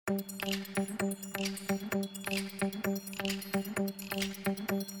From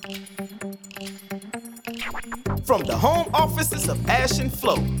the home offices of Ash and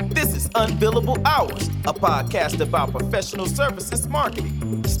Flo, this is Unbillable Hours, a podcast about professional services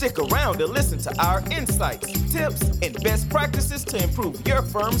marketing. Stick around and listen to our insights, tips, and best practices to improve your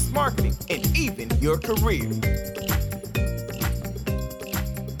firm's marketing and even your career.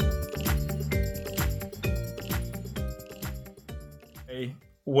 Hey,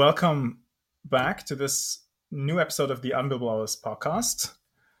 welcome back to this new episode of the Unbillable Hours podcast.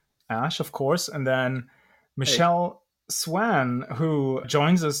 Ash, of course, and then Michelle Swan, who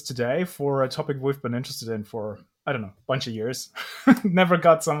joins us today for a topic we've been interested in for, I don't know, a bunch of years. Never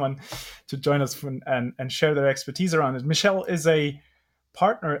got someone to join us and share their expertise around it. Michelle is a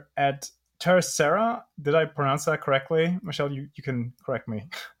partner at Tercera. Did I pronounce that correctly? Michelle, you can correct me.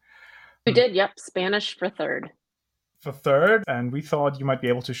 You did, yep. Spanish for third. For third, and we thought you might be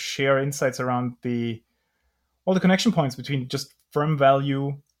able to share insights around all the connection points between just firm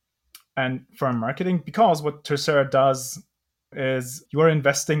value and firm marketing, because what Tercera does is you are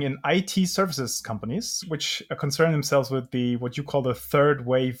investing in IT services companies which concern themselves with what you call the third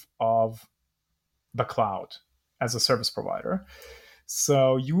wave of the cloud as a service provider.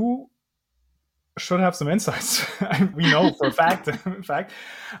 So you should have some insights. We know for a fact, in fact,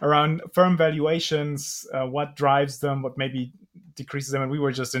 around firm valuations, what drives them, what maybe decreases them, and we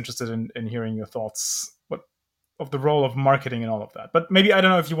were just interested in hearing your thoughts of the role of marketing and all of that. But maybe, I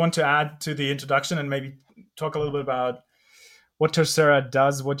don't know if you want to add to the introduction and maybe talk a little bit about what Tercera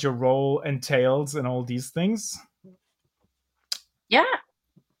does, what your role entails, and all these things. Yeah,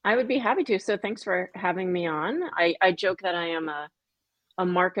 I would be happy to. So thanks for having me on. I joke that I am a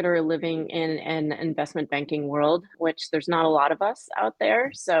marketer living in an investment banking world, which there's not a lot of us out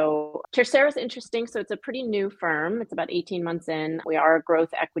there. So Tercera is interesting. So it's a pretty new firm. It's about 18 months in. We are a growth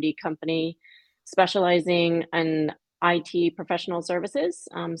equity company specializing in IT professional services.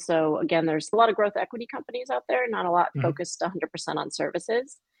 So again, there's a lot of growth equity companies out there, not a lot focused 100% on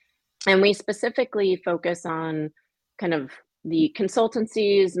services. And we specifically focus on kind of the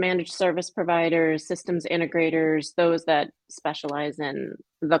consultancies, managed service providers, systems integrators, those that specialize in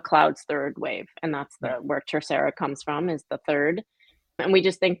the cloud's third wave. And that's where Tercera comes from, is the third. And we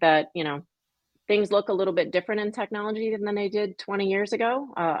just think that, things look a little bit different in technology than they did 20 years ago.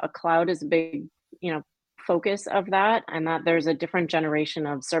 A cloud is a big, focus of that, and that there's a different generation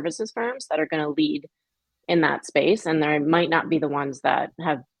of services firms that are going to lead in that space. And they might not be the ones that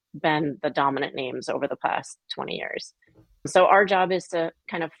have been the dominant names over the past 20 years. So our job is to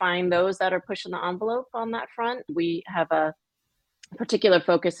kind of find those that are pushing the envelope on that front. We have a particular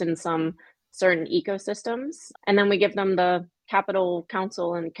focus in some certain ecosystems, and then we give them the capital,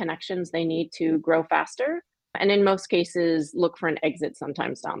 counsel, and connections they need to grow faster. And in most cases, look for an exit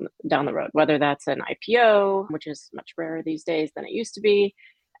sometimes down the road, whether that's an IPO, which is much rarer these days than it used to be,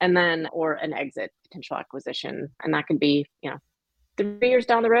 or an exit, potential acquisition. And that could be, 3 years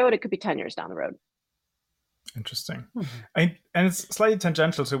down the road, it could be 10 years down the road. Interesting. And it's slightly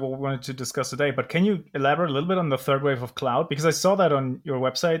tangential to what we wanted to discuss today, but can you elaborate a little bit on the third wave of cloud? Because I saw that on your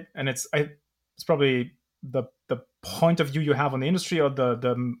website, and it's probably the point of view you have on the industry, or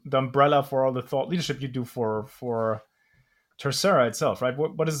the umbrella for all the thought leadership you do for Tercera itself, right?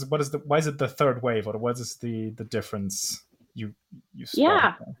 Why is it the third wave, or what is the difference you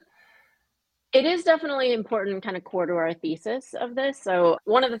Yeah. It is definitely important, kind of core to our thesis of this. So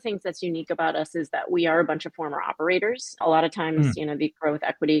one of the things that's unique about us is that we are a bunch of former operators. A lot of times, the growth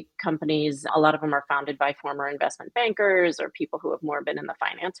equity companies, a lot of them are founded by former investment bankers or people who have more been in the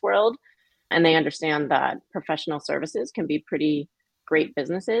finance world. And they understand that professional services can be pretty great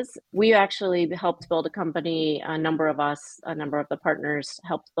businesses. We actually helped build a company, a number of the partners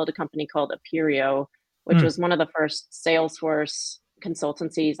helped build a company called Aperio, which was one of the first Salesforce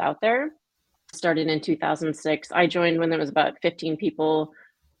consultancies out there. Started in 2006. I joined when there was about 15 people,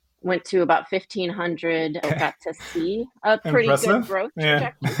 went to about 1,500, got to see a pretty good growth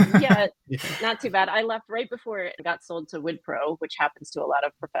trajectory. Yeah, not too bad. I left right before it got sold to Wipro, which happens to a lot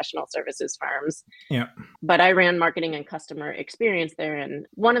of professional services firms. Yeah. But I ran marketing and customer experience there. And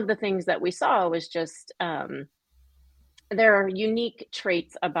one of the things that we saw was just there are unique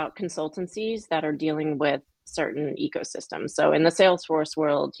traits about consultancies that are dealing with certain ecosystems. So in the Salesforce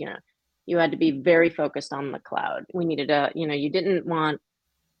world, you had to be very focused on the cloud. We needed you didn't want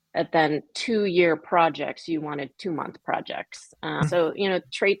then 2-year projects, you wanted 2-month projects. So,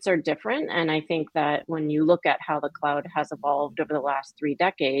 traits are different. And I think that when you look at how the cloud has evolved over the last 3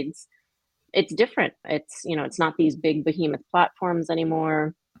 decades, it's different. It's, it's not these big behemoth platforms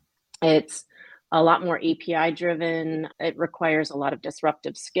anymore. It's a lot more API driven. It requires a lot of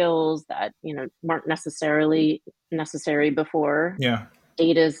disruptive skills that, weren't necessarily necessary before. Yeah.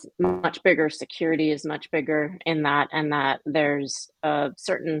 Data is much bigger, security is much bigger in that, and that there's a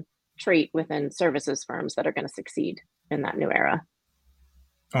certain trait within services firms that are going to succeed in that new era.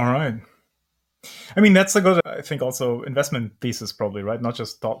 All right. I mean, that's a good, I think, also investment thesis, probably, right? Not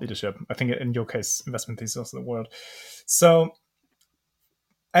just thought leadership. I think in your case, investment thesis of the world. So,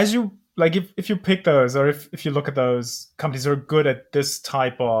 as you like, if you pick those, or if you look at those companies who are good at this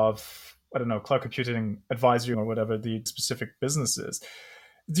type of, I don't know, cloud computing advisory or whatever the specific business is,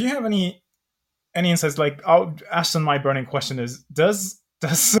 do you have any insights? Like, Ashton, my burning question is: Does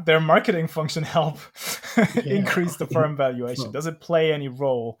their marketing function help increase the firm valuation? Does it play any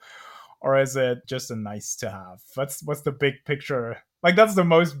role, or is it just a nice to have? What's the big picture? Like, that's the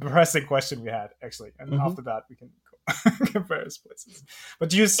most pressing question we had, actually. And after that, we can go various places. But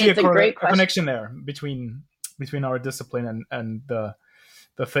do you see a connection there between our discipline and the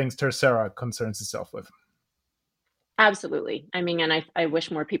things Tercera concerns itself with? Absolutely. I mean, and I wish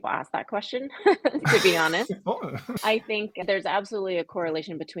more people asked that question, to be honest. I think there's absolutely a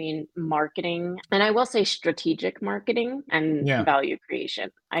correlation between marketing, and I will say strategic marketing, and value creation.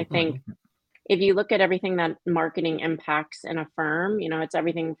 I think if you look at everything that marketing impacts in a firm, it's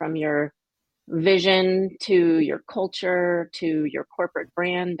everything from your vision to your culture to your corporate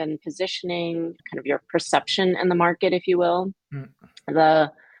brand and positioning, kind of your perception in the market, if you will.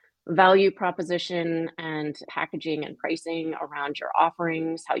 The value proposition and packaging and pricing around your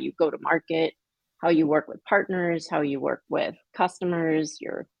offerings, how you go to market, how you work with partners, how you work with customers,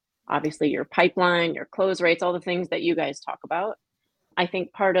 obviously your pipeline, your close rates, all the things that you guys talk about. I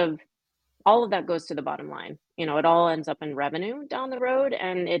think part of all of that goes to the bottom line. It all ends up in revenue down the road,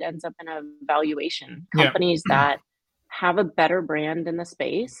 and it ends up in a valuation. Companies that have a better brand in the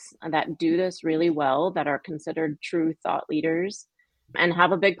space, that do this really well, that are considered true thought leaders, and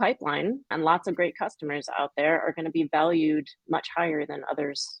have a big pipeline and lots of great customers out there, are going to be valued much higher than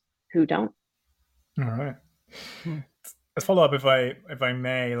others who don't. All right. A follow-up, if I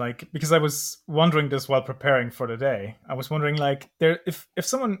may, because I was wondering this while preparing for the day. I was wondering, if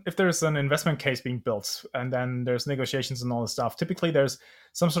there's an investment case being built and then there's negotiations and all this stuff, typically there's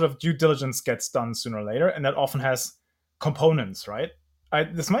some sort of due diligence gets done sooner or later, and that often has components, right?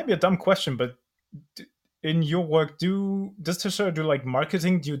 This might be a dumb question, but in your work, does Tercera do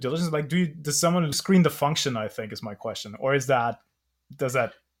marketing due diligence? Does someone screen the function, I think is my question, or does that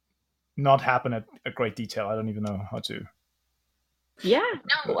not happen at a great detail? I don't even know how to. Yeah,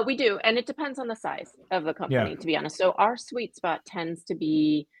 no, we do. And it depends on the size of the company, to be honest. So our sweet spot tends to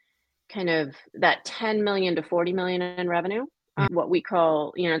be kind of that 10 million to 40 million in revenue. What we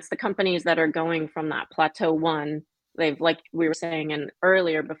call, it's the companies that are going from that plateau one. They've, like we were saying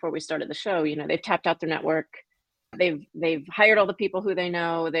earlier before we started the show, they've tapped out their network. They've hired all the people who they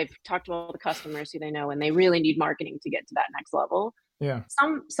know. They've talked to all the customers who they know, and they really need marketing to get to that next level. Yeah.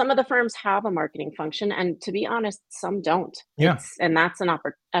 Some of the firms have a marketing function, and to be honest, some don't. Yeah. And that's an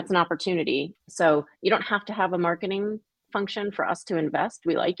opportunity. So you don't have to have a marketing function for us to invest.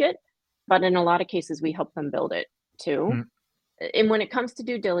 We like it, but in a lot of cases, we help them build it too. And when it comes to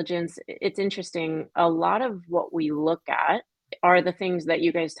due diligence, it's interesting. A lot of what we look at are the things that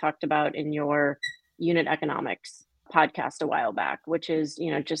you guys talked about in your unit economics podcast a while back, which is,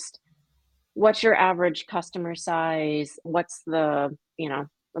 just what's your average customer size? What's the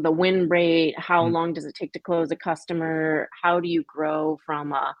win rate? How long does it take to close a customer? How do you grow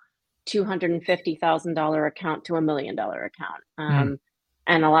from a $250,000 account to $1 million account?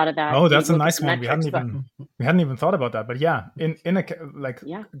 And a lot of that. Oh, that's a nice one. We hadn't even thought about that. But yeah, in a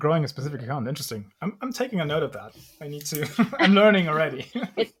growing a specific account. Interesting. I'm taking a note of that. I need to. I'm learning already.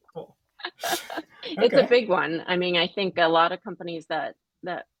 Cool. It's a big one. I mean, I think a lot of companies that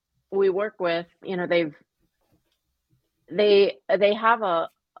we work with, they have a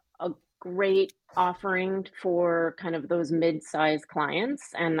great offering for kind of those mid-sized clients,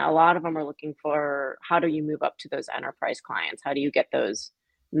 and a lot of them are looking for, how do you move up to those enterprise clients? How do you get those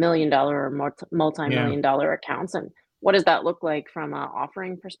 $1 million or multi-million dollar accounts? And what does that look like from an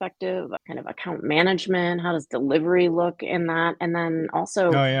offering perspective, kind of account management? How does delivery look in that? And then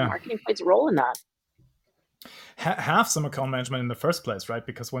also marketing plays a role in that. Have some account management in the first place, right?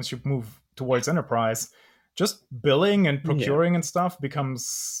 Because once you move towards enterprise, just billing and procuring and stuff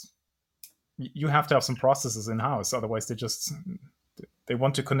becomes, you have to have some processes in-house. Otherwise, they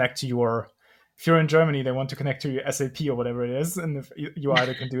want to connect to your, if you're in Germany, they want to connect to your SAP or whatever it is. And if you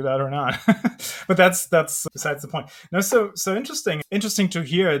either can do that or not. But that's besides the point. No, so interesting to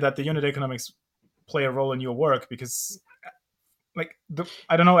hear that the unit economics play a role in your work, because like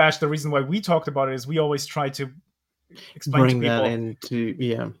I don't know, Ash. The reason why we talked about it is we always try to explain to Bring that people into,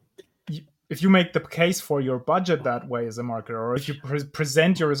 yeah. If you make the case for your budget that way as a marketer, or if you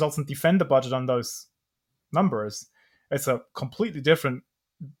present your results and defend the budget on those numbers, it's a completely different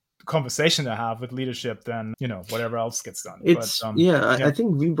conversation to have with leadership than whatever else gets done. I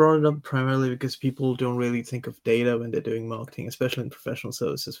think we brought it up primarily because people don't really think of data when they're doing marketing, especially in professional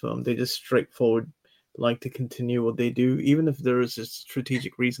services firm. They just straightforward like to continue what they do, even if there is a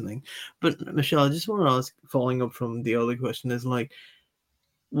strategic reasoning. But Michelle, I just want to ask, following up from the earlier question, is like,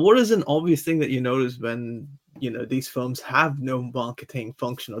 what is an obvious thing that you notice when these firms have no marketing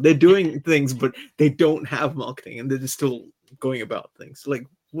function, or they're doing things but they don't have marketing and they're just still going about things? Like,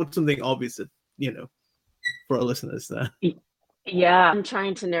 what's something obvious that for our listeners there? Yeah, I'm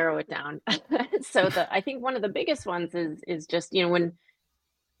trying to narrow it down. So I think one of the biggest ones is just when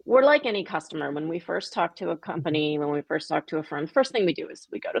we're like any customer, when we first talk to a company, when we first talk to a firm, the first thing we do is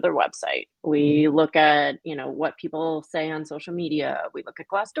we go to their website. We look at, what people say on social media. We look at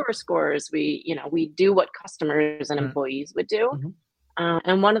Glassdoor scores. We do what customers and employees would do.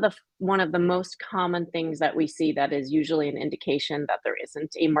 And one of the most common things that we see that is usually an indication that there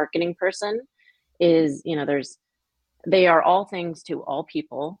isn't a marketing person is, they are all things to all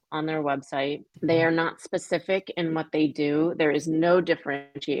people on their website. They are not specific in what they do. There is no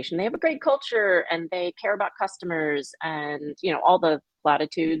differentiation. They have a great culture and they care about customers and, all the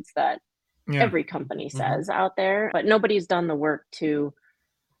platitudes that every company says out there, but nobody's done the work to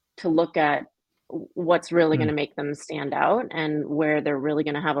look at what's really going to make them stand out and where they're really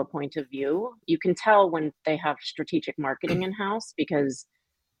going to have a point of view. You can tell when they have strategic marketing in-house because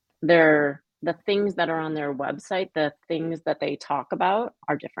the things that are on their website, the things that they talk about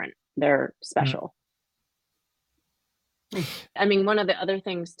are different. They're special. I mean, one of the other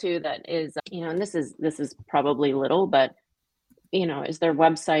things too that is, and this is probably little, but is their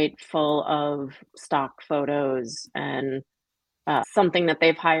website full of stock photos and something that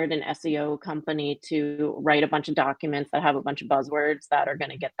they've hired an SEO company to write a bunch of documents that have a bunch of buzzwords that are going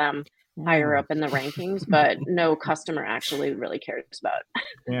to get them higher up in the rankings, but no customer actually really cares about.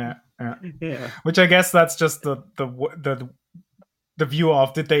 Yeah. Which I guess that's just the view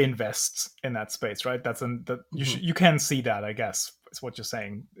of, did they invest in that space, right? That's you can see that, I guess, is what you're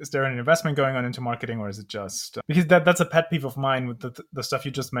saying. Is there an investment going on into marketing, or is it just because that's a pet peeve of mine with the stuff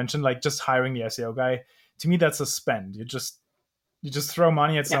you just mentioned, like just hiring the SEO guy. To me, that's a spend. You just throw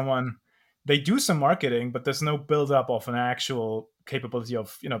money at someone. They do some marketing, but there's no build up of an actual capability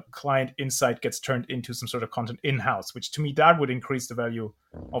of, client insight gets turned into some sort of content in-house, which to me, that would increase the value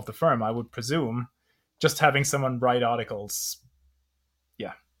of the firm, I would presume. Just having someone write articles,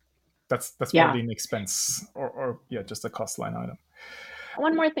 that's probably an expense or just a cost line item.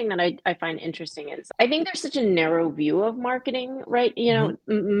 One more thing that I find interesting is I think there's such a narrow view of marketing, right?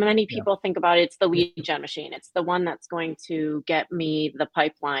 Many people think about it's the lead gen machine. It's the one that's going to get me the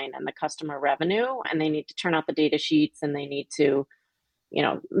pipeline and the customer revenue, and they need to turn out the data sheets and they need to,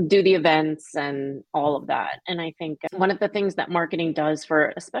 do the events and all of that. And I think one of the things that marketing does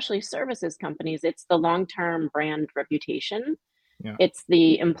for especially services companies, it's the long-term brand reputation. It's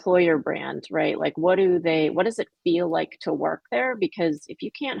the employer brand, right? Like what does it feel like to work there? Because if you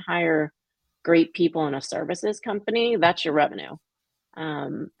can't hire great people in a services company, that's your revenue.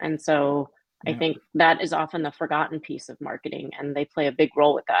 And so I think that is often the forgotten piece of marketing, and they play a big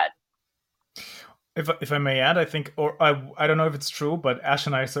role with that. If I may add, I think, or I don't know if it's true, but Ash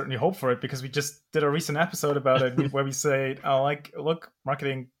and I certainly hope for it, because we just did a recent episode about it where we say, look,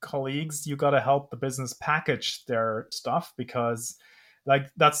 marketing colleagues, you got to help the business package their stuff, because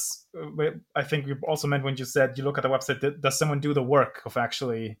that's, I think you also meant when you said you look at the website, does someone do the work of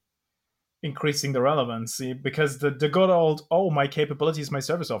actually increasing the relevancy? Because the good old, my capability is my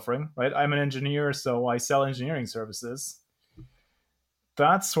service offering, right? I'm an engineer, so I sell engineering services.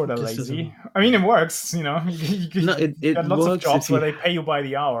 That's sort of lazy. I mean, it works, you got lots of jobs where they pay you by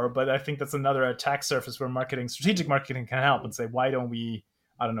the hour, but I think that's another attack surface where strategic marketing can help and say, why don't we,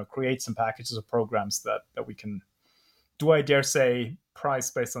 create some packages or programs that we can, do I dare say,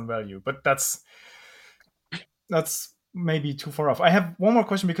 price based on value? But that's maybe too far off. I have one more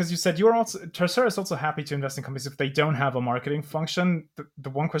question, because you said Tresera is also happy to invest in companies if they don't have a marketing function. The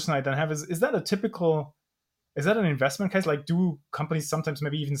one question I then have is that an investment case? Like, do companies sometimes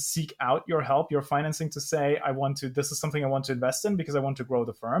maybe even seek out your help, your financing, to say, this is something I want to invest in because I want to grow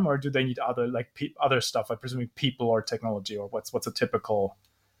the firm? Or do they need other stuff, like presumably people or technology, or what's a typical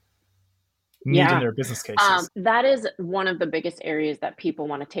need in their business cases? That is one of the biggest areas that people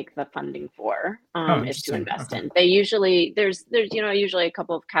want to take the funding for, is to invest in. They usually, there's usually a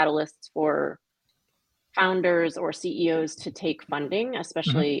couple of catalysts for founders or CEOs to take funding,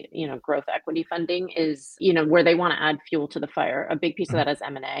 especially, growth equity funding is, where they want to add fuel to the fire. A big piece of that is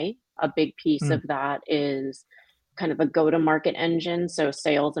M&A. A big piece of that is kind of a go-to-market engine. So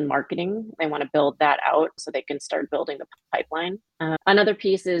sales and marketing, they want to build that out so they can start building the pipeline. Another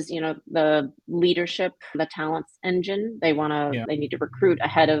piece is, the leadership, the talents engine. They need to recruit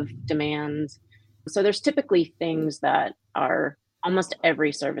ahead of demand. So there's typically things that are almost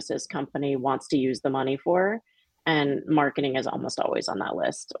every services company wants to use the money for, and marketing is almost always on that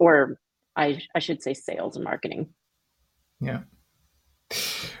list, or I should say sales and marketing. Yeah.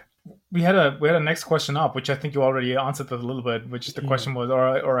 We had a next question up, which I think you already answered a little bit, which the question was,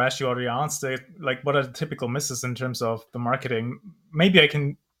 or Ash, you already answered, like, what are the typical misses in terms of the marketing? Maybe I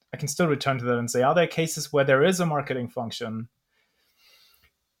can still return to that and say, are there cases where there is a marketing function?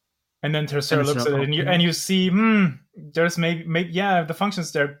 And then Tercera looks at it and you see, there's maybe the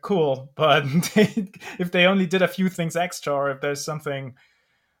functions, they're cool, but if they only did a few things extra, or if there's something,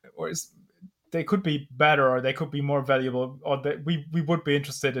 they could be better, or they could be more valuable, or that we would be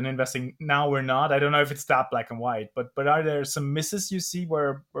interested in investing. Now we're not. I don't know if it's that black and white, but are there some misses you see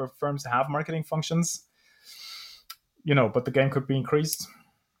where firms have marketing functions, but the game could be increased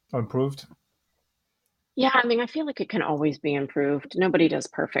or improved? Yeah, I feel like it can always be improved. Nobody does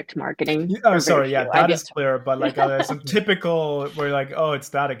perfect marketing. Oh, sorry, that is clear. But like, there's some typical where like, oh, it's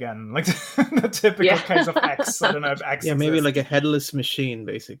that again, like the typical case of X. I don't know if X. Yeah, maybe like a headless machine.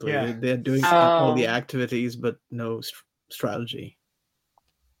 Basically, they're doing all the activities, but no strategy.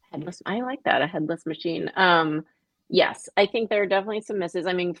 Headless. I like that, a headless machine. Yes, I think there are definitely some misses.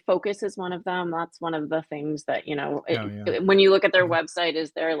 Focus is one of them. That's one of the things that when you look at their website,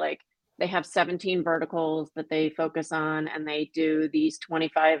 is they're like, they have 17 verticals that they focus on, and they do these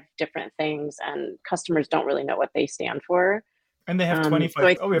 25 different things, and customers don't really know what they stand for. And they have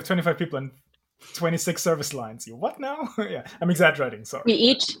 25. We have 25 people and 26 service lines. What now? Yeah, I'm exaggerating. Sorry. We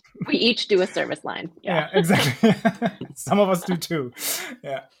each do a service line. Yeah, exactly. Some of us do too.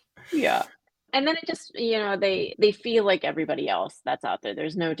 Yeah. Yeah. And then it just, they feel like everybody else that's out there.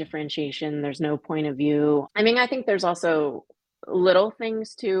 There's no differentiation. There's no point of view. I think there's also little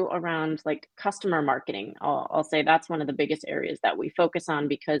things too around like customer marketing. I'll say that's one of the biggest areas that we focus on,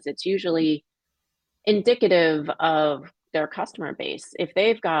 because it's usually indicative of their customer base. If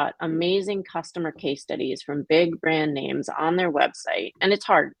they've got amazing customer case studies from big brand names on their website, and it's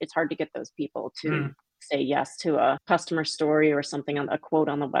hard to get those people to say yes to a customer story or something on a quote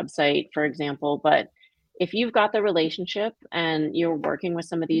on the website, for example. But if you've got the relationship and you're working with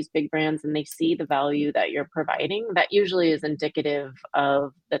some of these big brands and they see the value that you're providing, that usually is indicative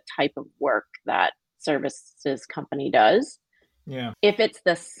of the type of work that services company does. Yeah. If it's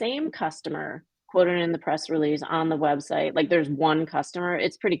the same customer quoted in the press release on the website, like there's one customer,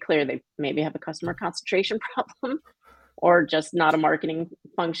 it's pretty clear they maybe have a customer concentration problem, or just not a marketing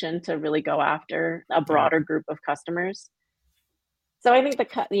function to really go after a broader group of customers. So I think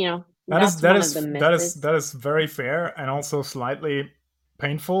that is very fair, and also slightly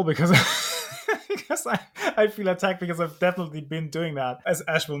painful, because because I feel attacked, because I've definitely been doing that. As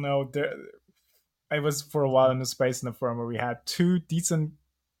Ash will know, I was for a while in the space in a firm where we had 2 decent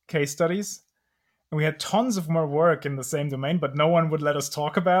case studies, and we had tons of more work in the same domain, but no one would let us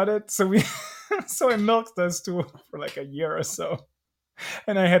talk about it. So I milked those 2 for like a year or so,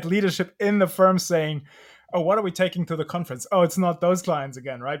 and I had leadership in the firm saying, oh, what are we taking to the conference? Oh, it's not those clients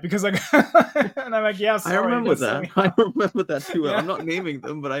again, right? Because and I'm like, yeah, sorry. I remember that too. Yeah. I'm not naming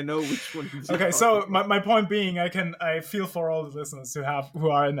them, but I know which one. Okay, so my point being, I feel for all the listeners who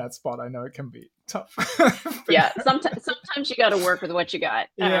are in that spot. I know it can be tough. Yeah, sometimes you got to work with what you got.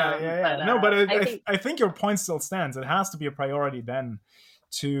 Yeah. But I think your point still stands. It has to be a priority then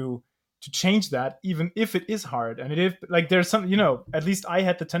to change that, even if it is hard. And it is like, there's some, at least I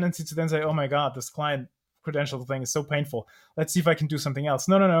had the tendency to then say, oh my God, this client credential thing is so painful. Let's see if I can do something else.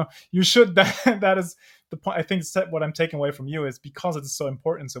 No. You should. That is the point. I think what I'm taking away from you is, because it is so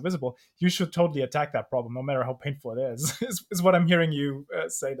important, so visible, you should totally attack that problem, no matter how painful it is what I'm hearing you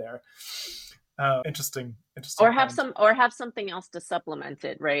say there. Interesting. Or have something else to supplement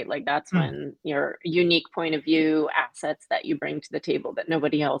it, right? Like that's when your unique point of view, assets that you bring to the table that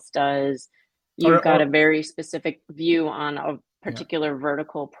nobody else does. You've got a very specific view on a particular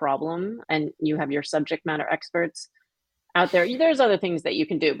vertical problem, and you have your subject matter experts out there. There's other things that you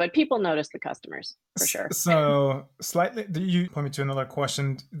can do, but people notice the customers for sure. So slightly, you point me to another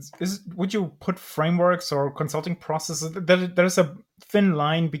question. Would you put frameworks or consulting processes? There's a thin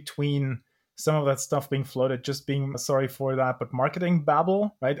line between some of that stuff being floated, just being sorry for that, but marketing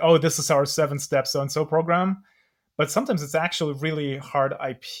babble, right? Oh, this is our 7-step so-and-so program. but sometimes it's actually really hard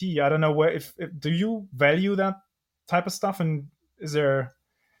IP. I don't know where if do you value that type of stuff, and is there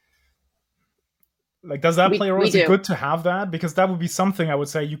like, does that play a role? We Is it do. good to have that? Because that would be something I would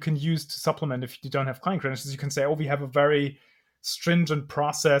say you can use to supplement if you don't have client credentials. You can say, oh, we have a very stringent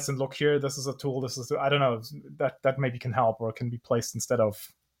process, and look here, this is a tool. I don't know, that maybe can help, or it can be placed instead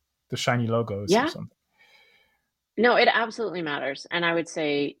of the shiny logos or Yeah. something. No, it absolutely matters. And I would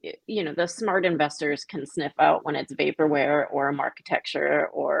say, the smart investors can sniff out when it's vaporware or a architecture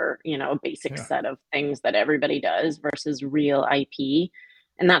or, a basic set of things that everybody does versus real IP.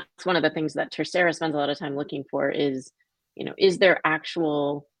 And that's one of the things that Tercera spends a lot of time looking for is there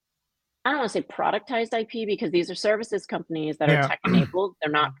actual, I don't want to say productized IP, because these are services companies that are tech enabled.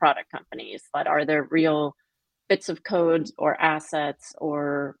 They're not product companies, but are there real bits of code or assets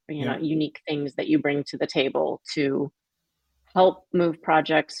or unique things that you bring to the table to help move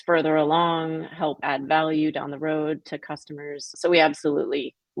projects further along, help add value down the road to customers. So we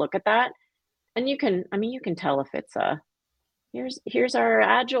absolutely look at that. And you can tell if it's here's our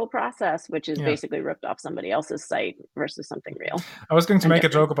agile process, which is basically ripped off somebody else's site versus something real. I was going to make a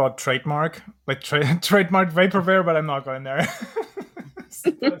joke about trademark, like trademark vaporware, but I'm not going there.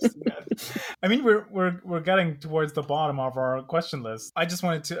 I mean, we're getting towards the bottom of our question list. I just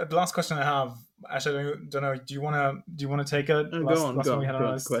wanted to, the last question I have, actually, I don't know, do you want to take it? Go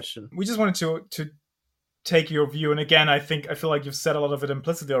on, question. We just wanted to take your view, and again, I feel like you've said a lot of it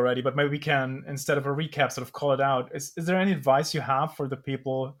implicitly already, but maybe we can, instead of a recap, sort of call it out. Is there any advice you have for the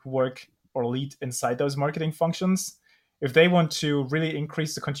people who work or lead inside those marketing functions, if they want to really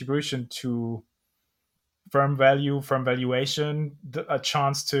increase the contribution to firm value, firm valuation, a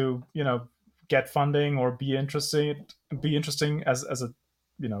chance to get funding or be interesting as as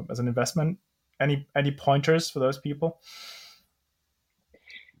an investment? Any pointers for those people?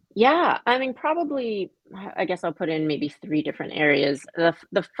 Yeah, I mean, probably, I guess I'll put in maybe 3 different areas.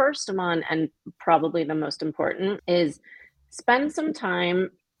 The first one, and probably the most important, is spend some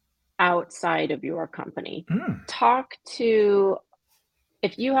time outside of your company. Talk to,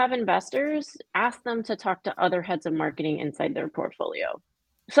 if you have investors, ask them to talk to other heads of marketing inside their portfolio.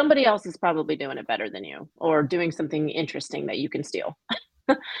 Somebody else is probably doing it better than you, or doing something interesting that you can steal.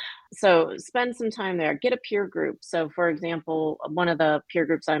 So spend some time there, get a peer group. So for example, one of the peer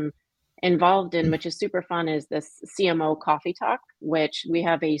groups I'm involved in, which is super fun, is this CMO Coffee Talk, which we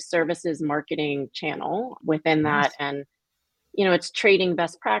have a services marketing channel within that. And, it's trading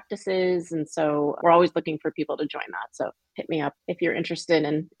best practices. And so we're always looking for people to join that. So hit me up if you're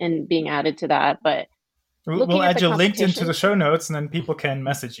interested in being added to that. But we'll add your link into the show notes, and then people can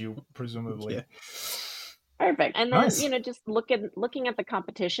message you, presumably. Yeah. Perfect. And then, just looking at the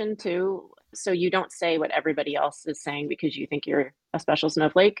competition too, so you don't say what everybody else is saying because you think you're a special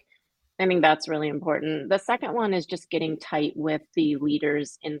snowflake. I think that's really important. The second one is just getting tight with the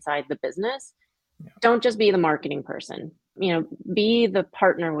leaders inside the business. Yeah. Don't just be the marketing person. Be the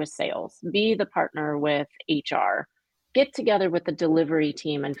partner with sales, be the partner with HR. Get together with the delivery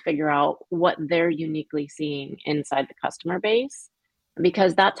team and figure out what they're uniquely seeing inside the customer base,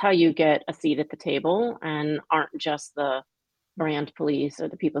 because that's how you get a seat at the table and aren't just the brand police or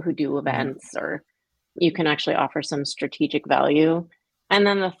the people who do events, or you can actually offer some strategic value. And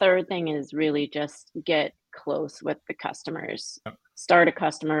then the third thing is really just get close with the customers. Start a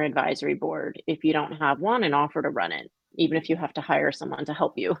customer advisory board if you don't have one, and offer to run it, even if you have to hire someone to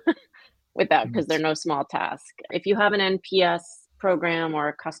help you with that, because they're no small task. If you have an NPS program or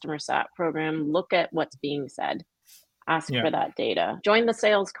a customer sat program, look at what's being said. Ask for that data. Join the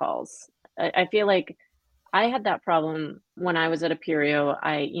sales calls. I feel like I had that problem when I was at Aperio.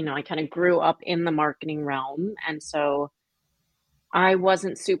 I kind of grew up in the marketing realm. And so I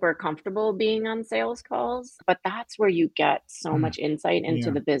wasn't super comfortable being on sales calls, but that's where you get so much insight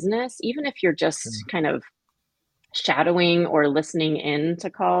into the business, even if you're just kind of shadowing or listening in to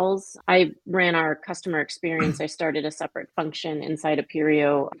calls. I ran our customer experience. I started a separate function inside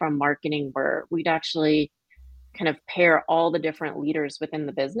Aperio from marketing, where we'd actually kind of pair all the different leaders within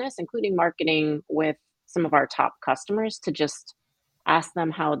the business, including marketing, with some of our top customers to just ask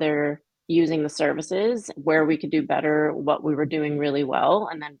them how they're using the services, where we could do better, what we were doing really well,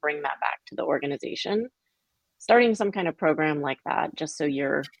 and then bring that back to the organization. Starting some kind of program like that, just so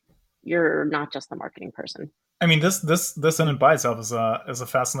you're not just the marketing person. I mean, this in and by itself is a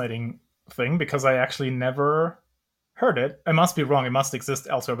fascinating thing, because I actually never heard it. I must be wrong. It must exist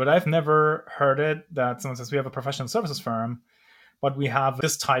elsewhere, but I've never heard it that someone says we have a professional services firm, but we have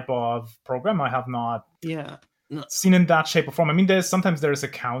this type of program. I have not seen in that shape or form. I mean, sometimes there's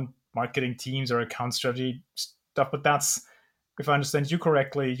account marketing teams or account strategy stuff, but that's, if I understand you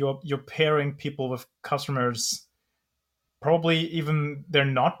correctly, you're pairing people with customers probably even they're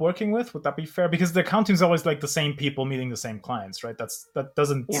not working with. Would that be fair? Because the account team is always like the same people meeting the same clients, right? That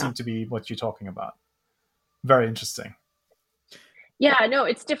doesn't seem to be what you're talking about. Very interesting. Yeah, no,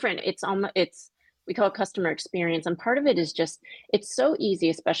 it's different. We call it customer experience, and part of it is just it's so easy,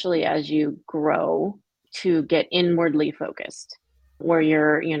 especially as you grow, to get inwardly focused, where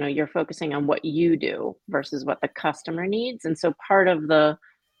you're focusing on what you do versus what the customer needs. And so part of the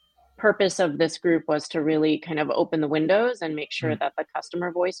purpose of this group was to really kind of open the windows and make sure that the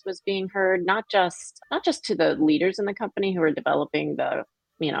customer voice was being heard, not just to the leaders in the company who are developing the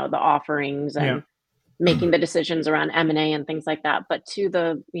offerings and making the decisions around M&A and things like that, but to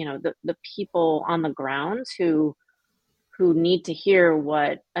the people on the ground who need to hear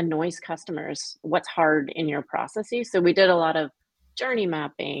what annoys customers, what's hard in your processes. So we did a lot of journey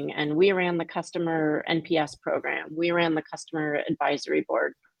mapping, and we ran the customer NPS program. We ran the customer advisory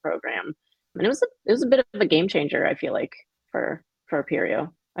board program, and it was a bit of a game changer, I feel like, for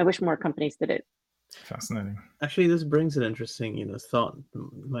Aperio. I wish more companies did it. Fascinating. Actually, this brings an interesting, thought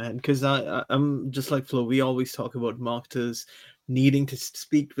in my head, because I'm just like Flo. We always talk about marketers needing to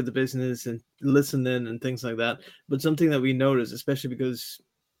speak with the business and listen in and things like that. But something that we notice, especially because,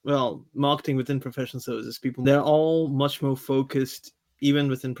 well, marketing within professional services, they're all much more focused, even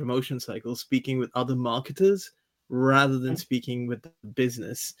within promotion cycles, speaking with other marketers rather than speaking with the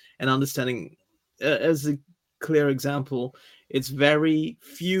business and understanding. As a clear example, it's very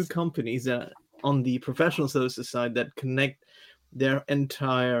few companies that on the professional services side that connect their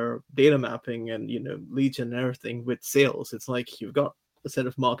entire data mapping and lead gen and everything with sales. It's like you've got a set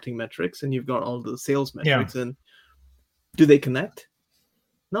of marketing metrics and you've got all the sales metrics, and do they connect?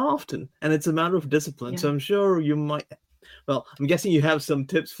 Not often, and it's a matter of discipline. So I'm sure you might, I'm guessing you have some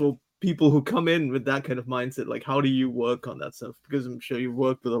tips for people who come in with that kind of mindset. Like, how do you work on that stuff? Because I'm sure you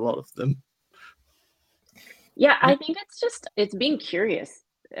work with a lot of them. Yeah, I think it's being curious.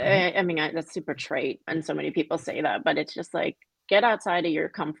 I mean, that's super trite, and so many people say that, but it's just like, get outside of your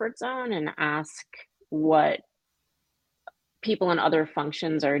comfort zone and ask what people in other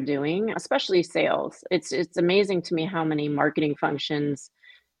functions are doing, especially sales. It's amazing to me how many marketing functions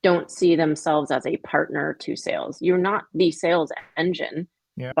don't see themselves as a partner to sales. You're not the sales engine,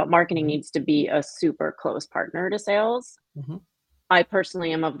 but marketing needs to be a super close partner to sales. I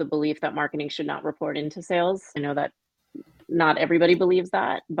personally am of the belief that marketing should not report into sales. I know that not everybody believes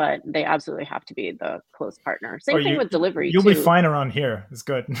that, but they absolutely have to be the close partner. Same thing with delivery. You'll be fine around here. It's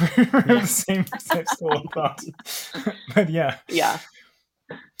good. same school of thought. But yeah.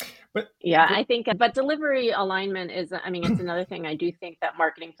 But I think, but delivery alignment is, I mean, it's another thing. I do think that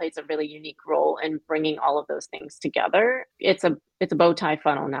marketing plays a really unique role in bringing all of those things together. It's a bow tie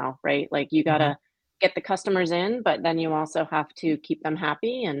funnel now, right? Like, you gotta get the customers in, but then you also have to keep them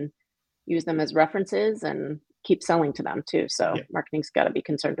happy and use them as references and keep selling to them too. So marketing's got to be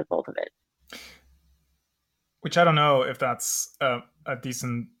concerned with both of it. Which I don't know if that's a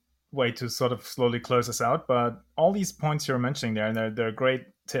decent way to sort of slowly close us out, but all these points you're mentioning there, and they're great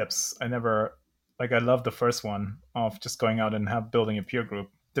tips. I love the first one of just going out and building a peer group.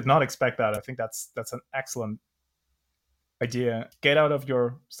 Did not expect that. I think that's an excellent idea. Get out of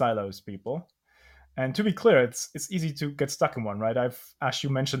your silos, people. And to be clear, it's easy to get stuck in one, right? As you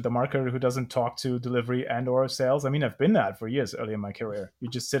mentioned, the marketer who doesn't talk to delivery and or sales. I mean, I've been that for years early in my career. You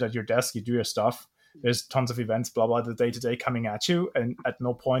just sit at your desk, you do your stuff. There's tons of events, blah, blah, the day-to-day coming at you. And at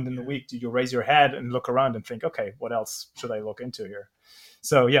no point in the week do you raise your head and look around and think, okay, what else should I look into here?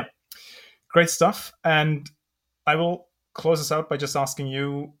 So yeah, great stuff. And I will close us out by just asking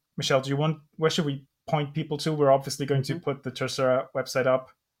you, Michelle, where should we point people to? We're obviously going to put the Tercera website up.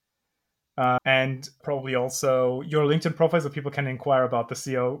 And probably also your LinkedIn profile so people can inquire about the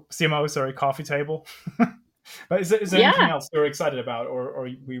CMO coffee table. But is there anything else you're excited about or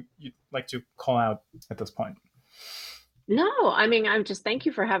you'd like to call out at this point? No, I mean, thank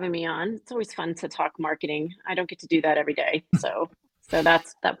you for having me on. It's always fun to talk marketing. I don't get to do that every day. So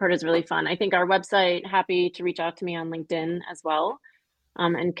that part is really fun. I think our website, happy to reach out to me on LinkedIn as well,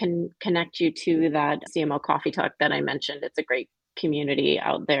 and can connect you to that CMO Coffee Talk that I mentioned. It's a great community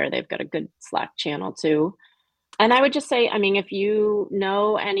out there. They've got a good Slack channel too. And I would just say, I mean, if you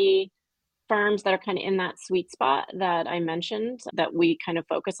know any firms that are kind of in that sweet spot that I mentioned that we kind of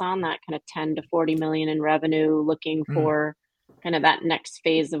focus on, that kind of 10 to 40 million in revenue, looking for kind of that next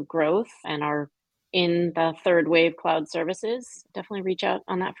phase of growth and are in the third wave cloud services, definitely reach out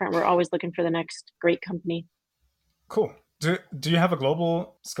on that front. We're always looking for the next great company. Cool. Do you have a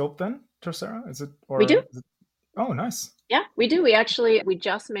global scope then, Tercera? We do. Oh, nice. Yeah, we do. We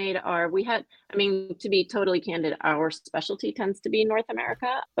just made to be totally candid, our specialty tends to be North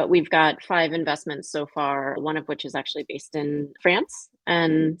America, but we've got 5 investments so far, one of which is actually based in France.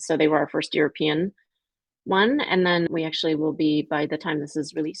 And so they were our first European one. And then we actually will be, by the time this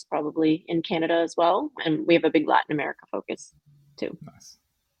is released, probably in Canada as well. And we have a big Latin America focus too. Nice.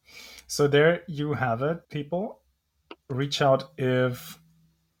 So there you have it, people. Reach out if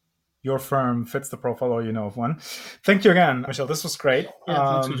your firm fits the profile or you know of one. Thank you again, Michelle. This was great.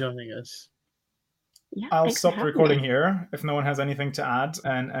 Yeah, thanks for joining us. Yeah, I'll stop recording me. here if no one has anything to add,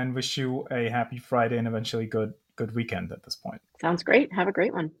 and wish you a happy Friday and eventually good weekend at this point. Sounds great. Have a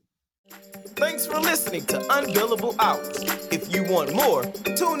great one. Thanks for listening to Unbillable Hours. If you want more,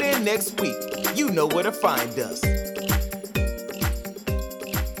 tune in next week. You know where to find us.